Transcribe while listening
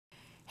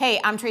Hey,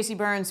 I'm Tracy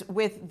Burns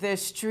with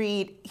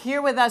TheStreet.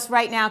 Here with us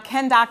right now,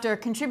 Ken Doctor,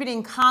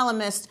 contributing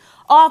columnist,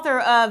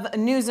 author of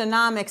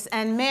Newsonomics.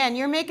 And man,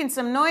 you're making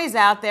some noise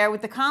out there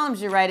with the columns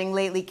you're writing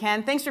lately,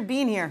 Ken. Thanks for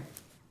being here.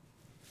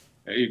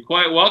 Hey, you're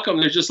quite welcome.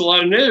 There's just a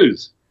lot of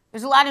news.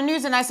 There's a lot of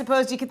news, and I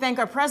suppose you could thank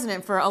our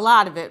president for a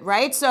lot of it,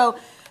 right? So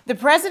the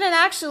president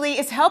actually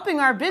is helping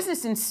our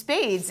business in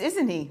spades,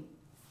 isn't he?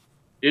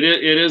 It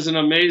is an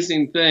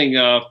amazing thing.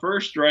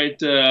 First,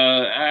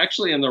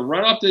 actually in the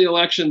run-up to the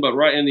election, but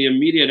right in the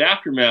immediate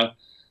aftermath,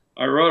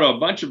 I wrote a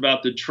bunch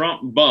about the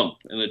Trump bump.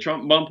 And the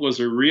Trump bump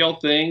was a real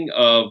thing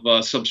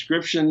of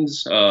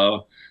subscriptions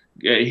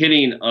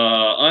hitting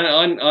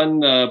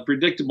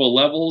unpredictable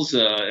levels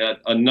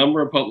at a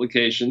number of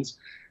publications.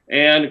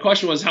 And the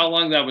question was how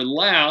long that would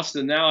last.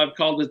 And now I've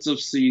called it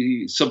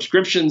the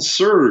subscription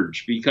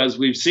surge, because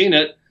we've seen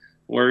it.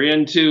 We're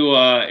into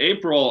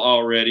April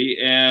already,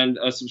 and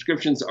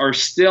subscriptions are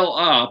still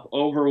up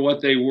over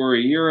what they were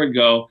a year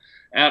ago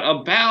at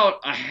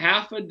about a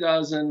half a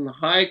dozen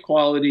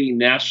high-quality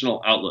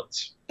national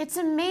outlets. It's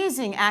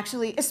amazing,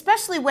 actually,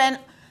 especially when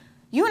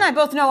you and I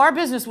both know our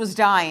business was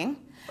dying.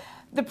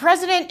 The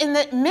president, in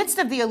the midst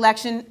of the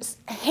election,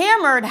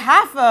 hammered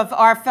half of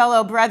our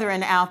fellow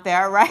brethren out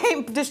there,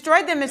 right?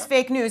 Destroyed them as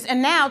fake news.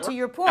 And now, to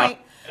your point,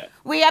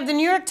 we have the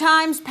New York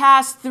Times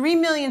past 3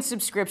 million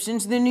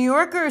subscriptions. The New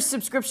Yorker's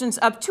subscriptions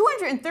up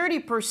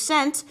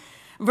 230%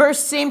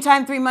 versus same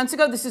time 3 months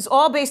ago. This is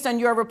all based on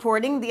your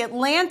reporting. The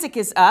Atlantic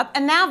is up.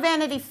 And now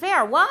Vanity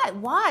Fair. Why?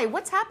 Why?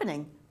 What's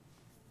happening?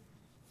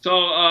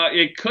 So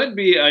it could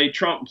be a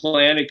Trump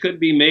plan. It could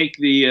be make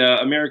the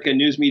American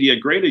news media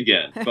great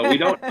again. But we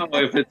don't know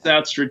if it's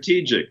that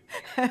strategic.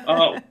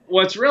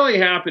 What's really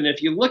happened,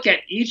 if you look at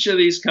each of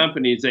these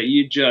companies that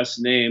you just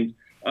named,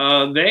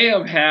 they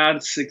have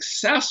had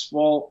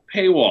successful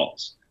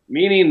paywalls,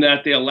 meaning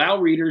that they allow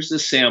readers to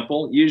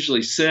sample,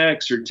 usually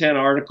 6 or 10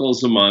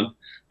 articles a month,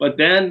 but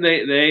then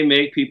they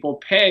make people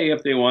pay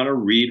if they want to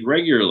read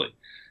regularly.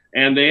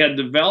 And they had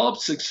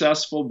developed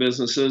successful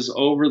businesses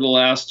over the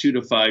last 2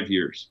 to 5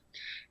 years.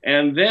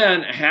 And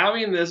then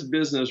having this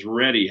business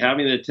ready,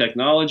 having the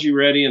technology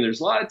ready, and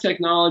there's a lot of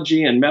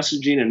technology and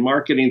messaging and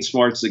marketing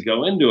smarts that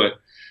go into it,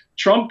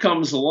 Trump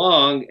comes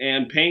along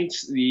and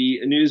paints the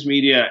news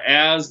media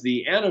as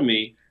the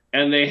enemy,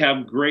 and they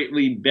have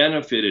greatly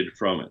benefited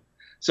from it.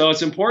 So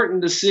it's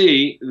important to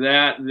see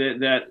that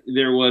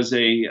there was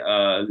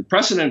a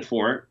precedent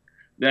for it,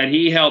 that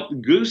he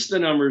helped goose the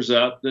numbers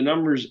up. The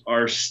numbers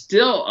are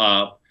still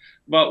up.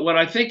 But what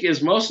I think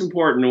is most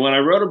important, when I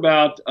wrote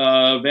about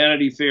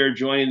Vanity Fair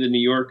joining the New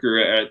Yorker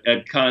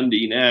at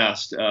Condé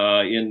Nast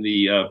in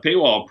the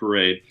paywall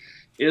parade,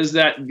 is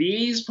that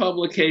these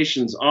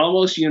publications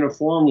almost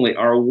uniformly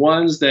are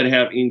ones that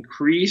have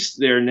increased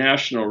their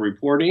national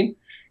reporting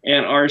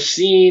and are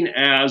seen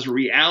as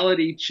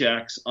reality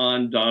checks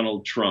on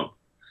Donald Trump.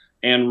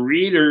 And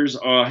readers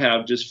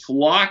have just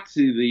flocked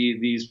to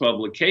these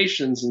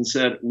publications and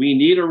said, we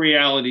need a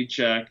reality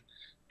check.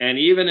 And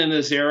even in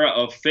this era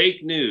of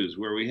fake news,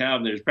 where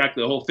there's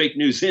practically the whole fake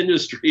news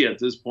industry at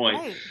this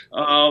point,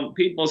 right.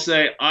 People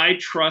say, I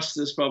trust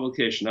this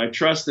publication. I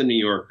trust the New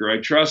Yorker. I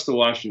trust the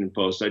Washington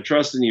Post. I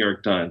trust the New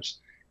York Times.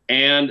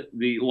 And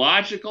the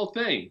logical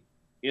thing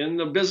in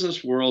the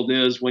business world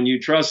is when you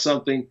trust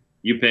something,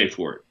 you pay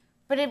for it.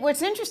 But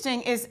what's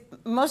interesting is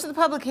most of the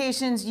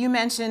publications you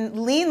mentioned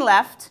lean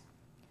left.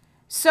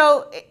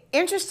 So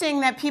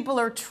interesting that people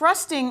are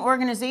trusting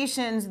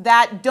organizations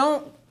that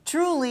don't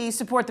truly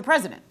support the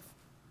president.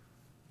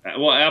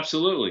 Well,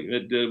 absolutely.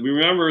 We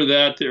remember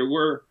that there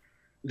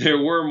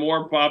were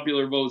more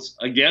popular votes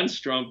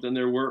against Trump than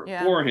there were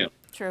for him.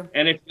 True.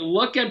 And if you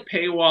look at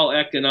paywall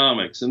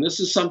economics, and this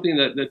is something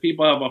that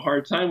people have a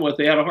hard time with,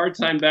 they had a hard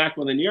time back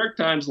when the New York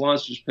Times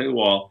launched its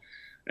paywall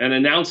and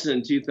announced it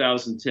in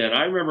 2010.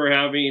 I remember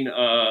having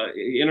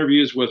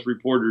interviews with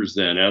reporters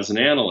then as an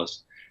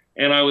analyst.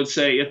 And I would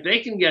say if they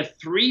can get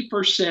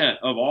 3%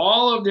 of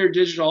all of their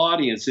digital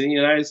audience in the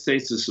United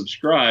States to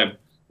subscribe,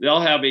 they'll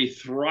have a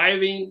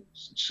thriving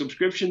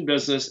subscription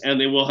business,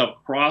 and they will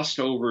have crossed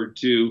over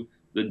to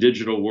the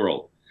digital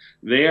world.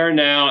 They are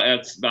now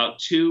at about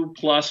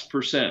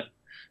 2+%.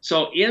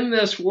 So in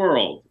this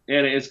world,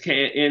 and it's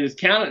kind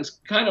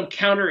of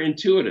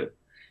counterintuitive,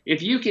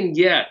 if you can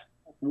get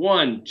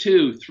 1,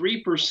 2,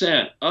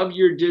 3% of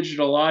your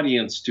digital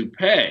audience to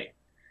pay,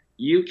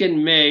 you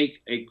can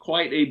make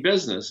quite a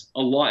business,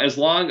 as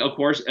long, of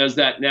course, as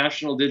that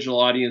national digital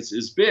audience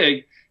is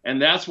big.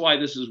 And that's why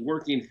this is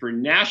working for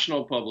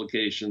national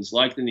publications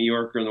like the New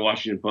Yorker and the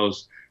Washington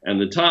Post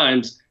and the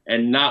Times,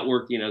 and not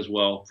working as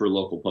well for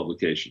local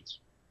publications.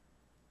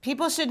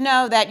 People should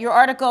know that your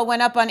article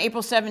went up on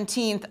April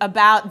 17th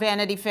about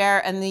Vanity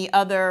Fair and the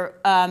other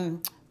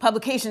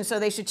publications, so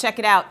they should check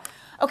it out.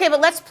 Okay,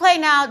 but let's play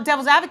now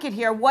devil's advocate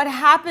here. What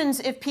happens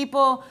if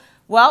people...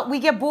 Well, we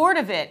get bored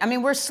of it. I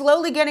mean, we're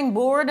slowly getting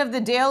bored of the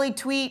daily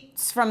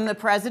tweets from the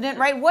president,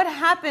 right? What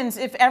happens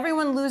if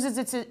everyone loses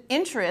its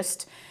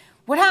interest?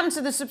 What happens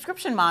to the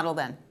subscription model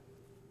then?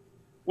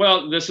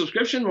 Well, the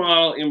subscription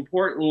model,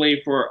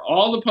 importantly, for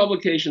all the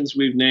publications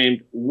we've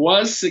named,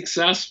 was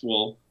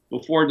successful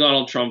before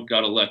Donald Trump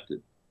got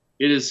elected.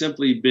 It has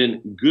simply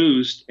been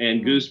goosed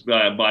and goosed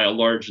by a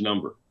large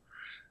number.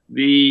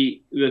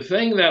 The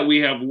thing that we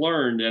have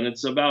learned, and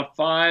it's about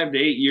 5 to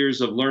 8 years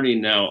of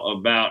learning now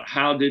about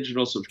how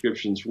digital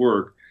subscriptions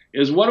work,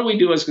 is what do we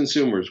do as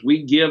consumers?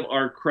 We give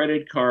our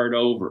credit card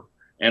over,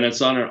 and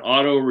it's on an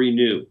auto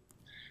renew.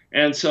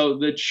 And so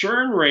the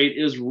churn rate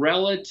is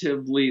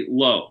relatively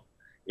low.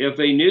 If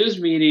a news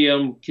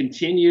medium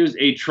continues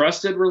a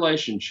trusted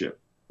relationship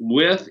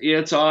with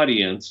its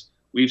audience,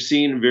 we've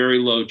seen very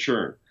low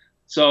churn.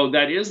 So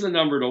that is the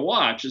number to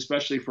watch,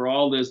 especially for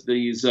all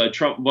these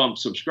Trump bump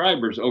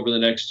subscribers over the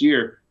next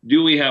year.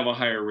 Do we have a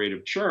higher rate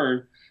of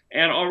churn?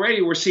 And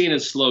already we're seeing it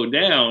slow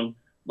down.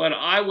 But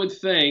I would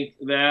think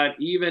that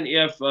even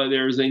if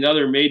there's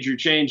another major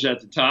change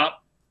at the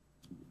top,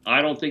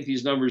 I don't think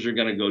these numbers are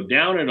going to go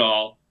down at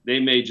all. They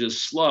may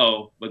just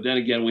slow. But then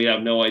again, we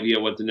have no idea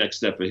what the next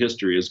step of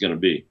history is going to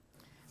be.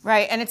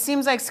 Right, and it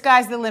seems like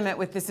sky's the limit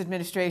with this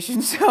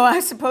administration. So I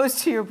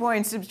suppose, to your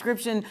point,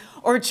 subscription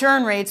or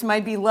churn rates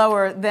might be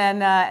lower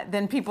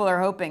than people are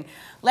hoping.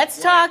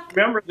 Let's talk.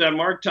 Remember that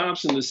Mark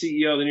Thompson, the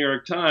CEO of the New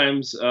York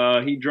Times,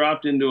 he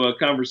dropped into a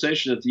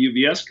conversation at the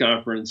UBS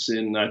conference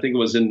I think it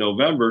was in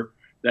November,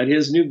 that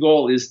his new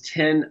goal is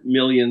 10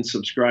 million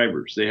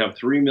subscribers. They have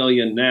 3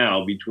 million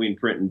now between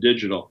print and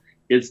digital.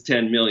 It's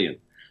 10 million.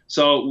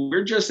 So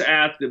we're just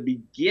at the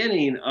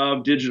beginning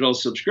of digital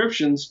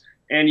subscriptions.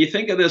 And you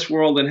think of this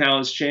world and how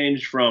it's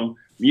changed from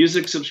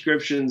music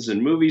subscriptions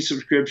and movie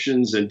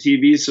subscriptions and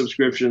TV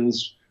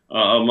subscriptions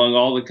among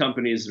all the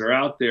companies that are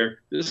out there.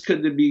 This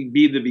could be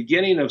the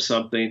beginning of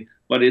something,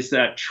 but it's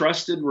that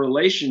trusted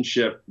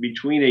relationship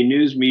between a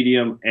news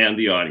medium and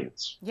the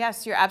audience.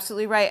 Yes, you're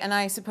absolutely right. And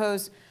I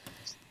suppose,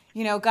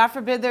 you know, God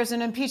forbid there's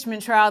an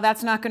impeachment trial,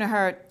 that's not going to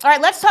hurt. All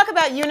right, let's talk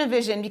about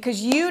Univision,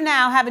 because you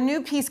now have a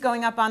new piece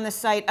going up on the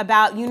site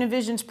about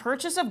Univision's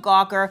purchase of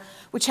Gawker,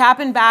 which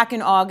happened back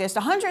in August,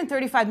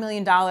 $135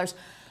 million.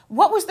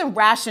 What was the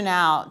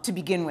rationale to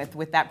begin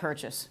with that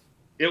purchase?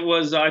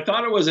 I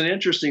thought it was an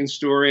interesting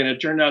story, and it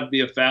turned out to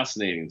be a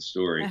fascinating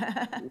story.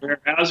 Where,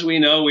 as we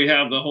know, we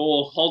have the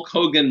whole Hulk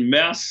Hogan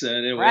mess,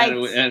 and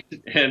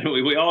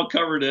we all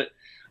covered it.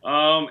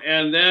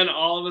 And then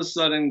all of a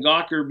sudden,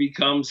 Gawker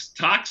becomes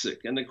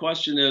toxic. And the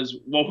question is,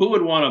 well, who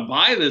would want to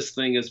buy this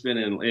thing? It's been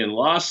in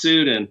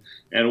lawsuit, and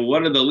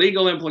what are the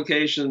legal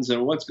implications,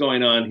 and what's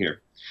going on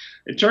here?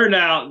 It turned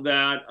out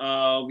that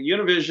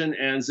Univision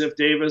and Ziff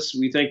Davis,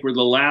 we think, were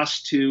the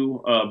last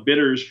two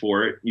bidders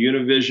for it.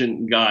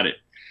 Univision got it.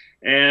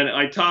 And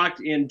I talked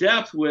in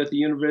depth with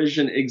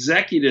Univision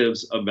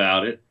executives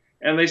about it.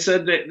 And they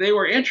said that they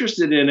were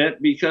interested in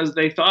it because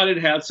they thought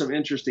it had some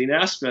interesting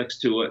aspects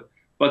to it.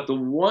 But the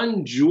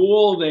one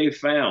jewel they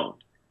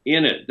found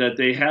in it that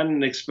they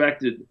hadn't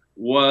expected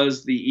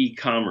was the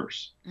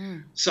e-commerce.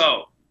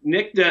 So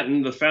Nick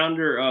Denton, the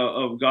founder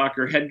of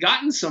Gawker, had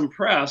gotten some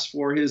press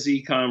for his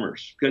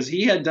e-commerce because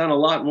he had done a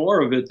lot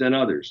more of it than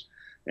others.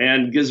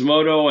 And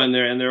Gizmodo and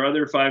their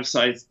other 5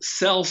 sites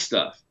sell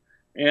stuff.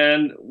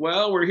 And,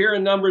 well, we're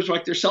hearing numbers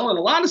like they're selling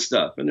a lot of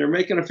stuff and they're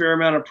making a fair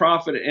amount of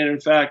profit. And, in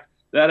fact,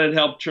 that had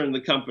helped turn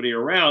the company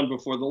around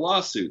before the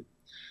lawsuit.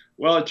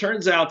 Well, it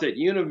turns out that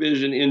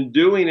Univision, in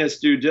doing its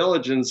due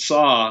diligence,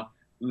 saw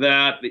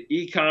that the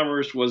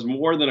e-commerce was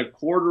more than a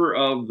quarter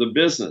of the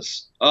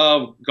business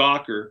of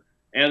Gawker,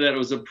 and that it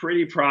was a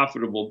pretty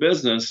profitable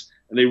business,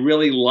 and they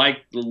really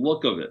liked the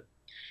look of it.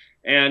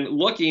 And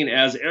looking,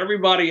 as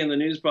everybody in the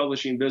news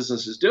publishing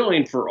business is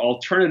doing, for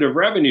alternative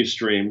revenue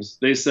streams,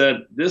 they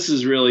said, this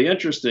is really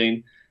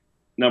interesting,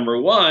 number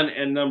one.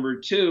 And number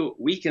two,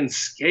 we can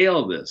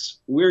scale this.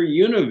 We're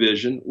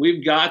Univision.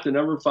 We've got the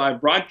number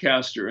 5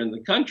 broadcaster in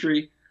the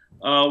country.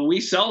 We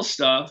sell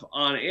stuff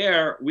on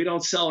air. We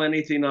don't sell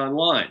anything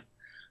online.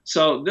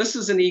 So this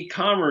is an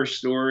e-commerce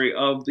story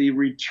of the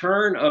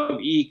return of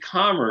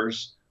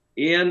e-commerce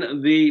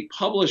in the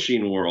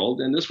publishing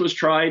world. And this was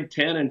tried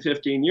 10 and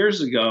 15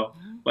 years ago,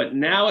 but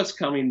now it's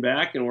coming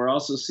back. And we're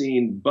also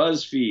seeing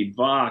BuzzFeed,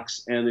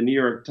 Vox, and the New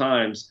York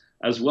Times,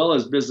 as well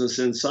as Business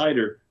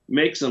Insider,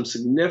 make some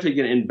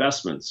significant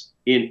investments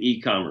in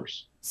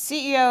e-commerce.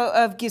 CEO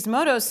of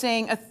Gizmodo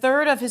saying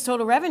 1/3 of his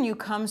total revenue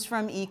comes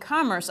from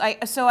e-commerce. I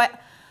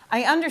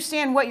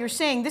understand what you're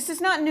saying. This is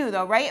not new,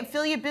 though, right?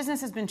 Affiliate business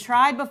has been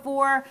tried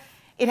before.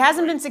 It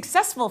hasn't been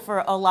successful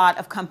for a lot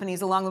of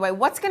companies along the way.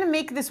 What's going to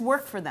make this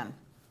work for them?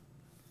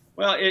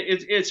 Well,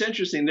 it's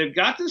interesting. They've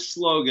got this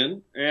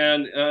slogan,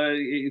 and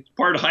it's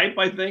part hype,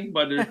 I think,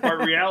 but there's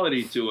part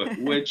reality to it,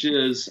 which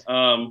is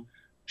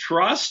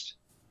trust,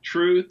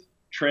 truth,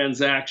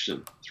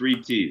 transaction,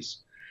 3 T's.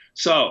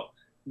 So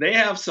they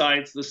have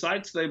sites. The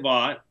sites they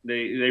bought,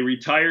 they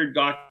retired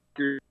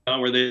Gawker,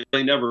 where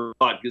they never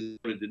bought, because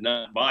it did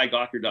not buy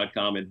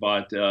Gawker.com. It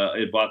bought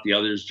the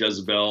others,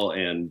 Jezebel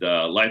and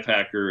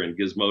Lifehacker and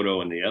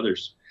Gizmodo and the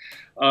others.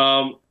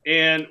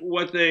 And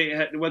what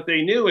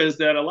they knew is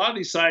that a lot of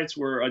these sites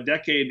were a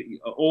decade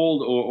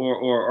old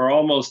or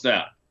almost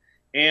that,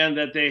 and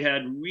that they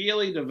had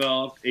really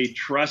developed a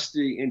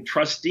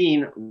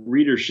trusting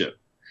readership.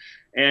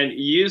 And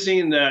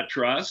using that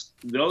trust,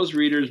 those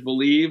readers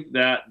believe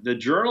that the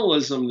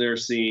journalism they're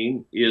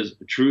seeing is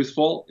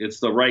truthful, it's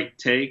the right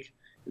take.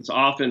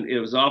 It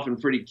was often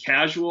pretty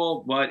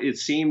casual, but it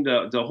seemed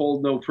to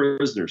hold no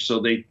prisoners. So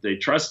they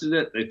trusted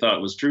it, they thought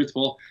it was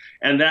truthful,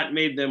 and that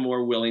made them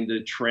more willing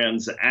to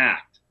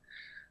transact.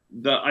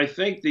 I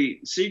think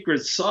the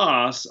secret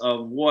sauce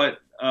of what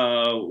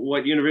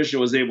Univision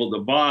was able to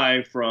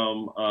buy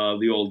from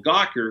the old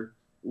Gawker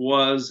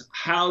was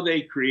how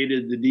they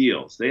created the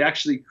deals. They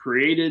actually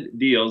created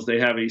deals. They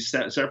have a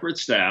separate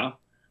staff,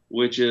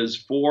 which is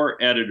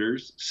 4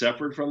 editors,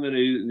 separate from the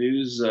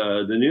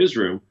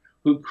newsroom,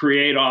 who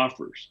create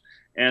offers.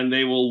 And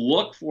they will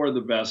look for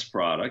the best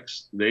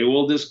products. They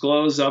will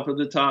disclose up at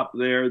the top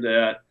there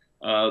that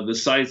the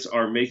sites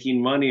are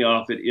making money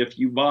off it if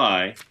you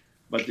buy,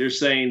 but they're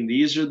saying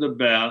these are the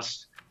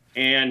best,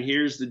 and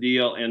here's the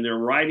deal, and they're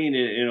writing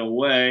it in a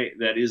way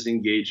that is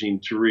engaging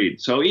to read.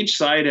 So each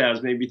site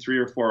has maybe 3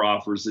 or 4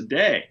 offers a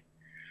day.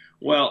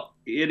 Well,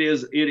 it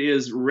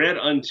is read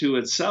unto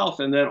itself,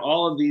 and then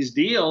all of these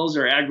deals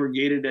are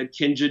aggregated at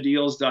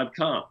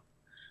kinjadeals.com.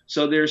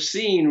 So they're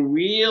seeing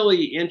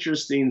really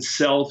interesting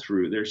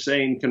sell-through. They're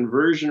saying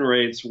conversion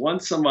rates,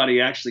 once somebody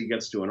actually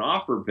gets to an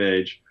offer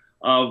page,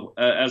 of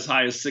as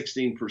high as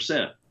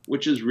 16%.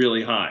 Which is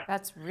really high.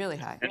 That's really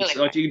high. And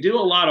so if you do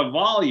a lot of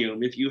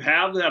volume, if you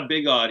have that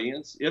big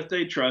audience, if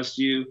they trust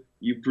you,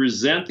 you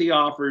present the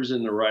offers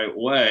in the right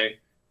way,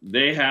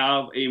 they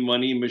have a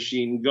money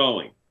machine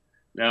going.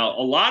 Now,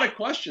 a lot of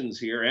questions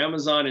here.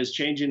 Amazon is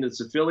changing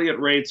its affiliate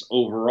rates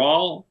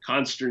overall,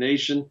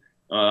 consternation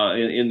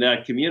in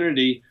that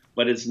community,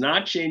 but it's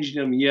not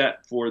changing them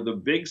yet for the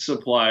big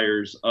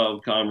suppliers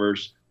of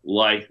commerce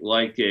like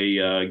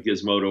a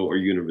Gizmodo or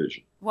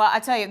Univision. Well, I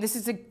tell you, this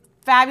is a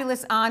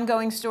fabulous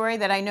ongoing story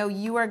that I know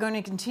you are going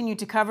to continue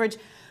to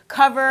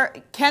cover.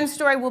 Ken's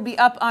story will be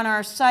up on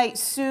our site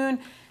soon.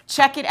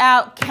 Check it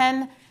out.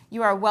 Ken,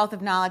 you are a wealth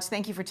of knowledge.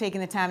 Thank you for taking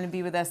the time to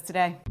be with us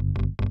today.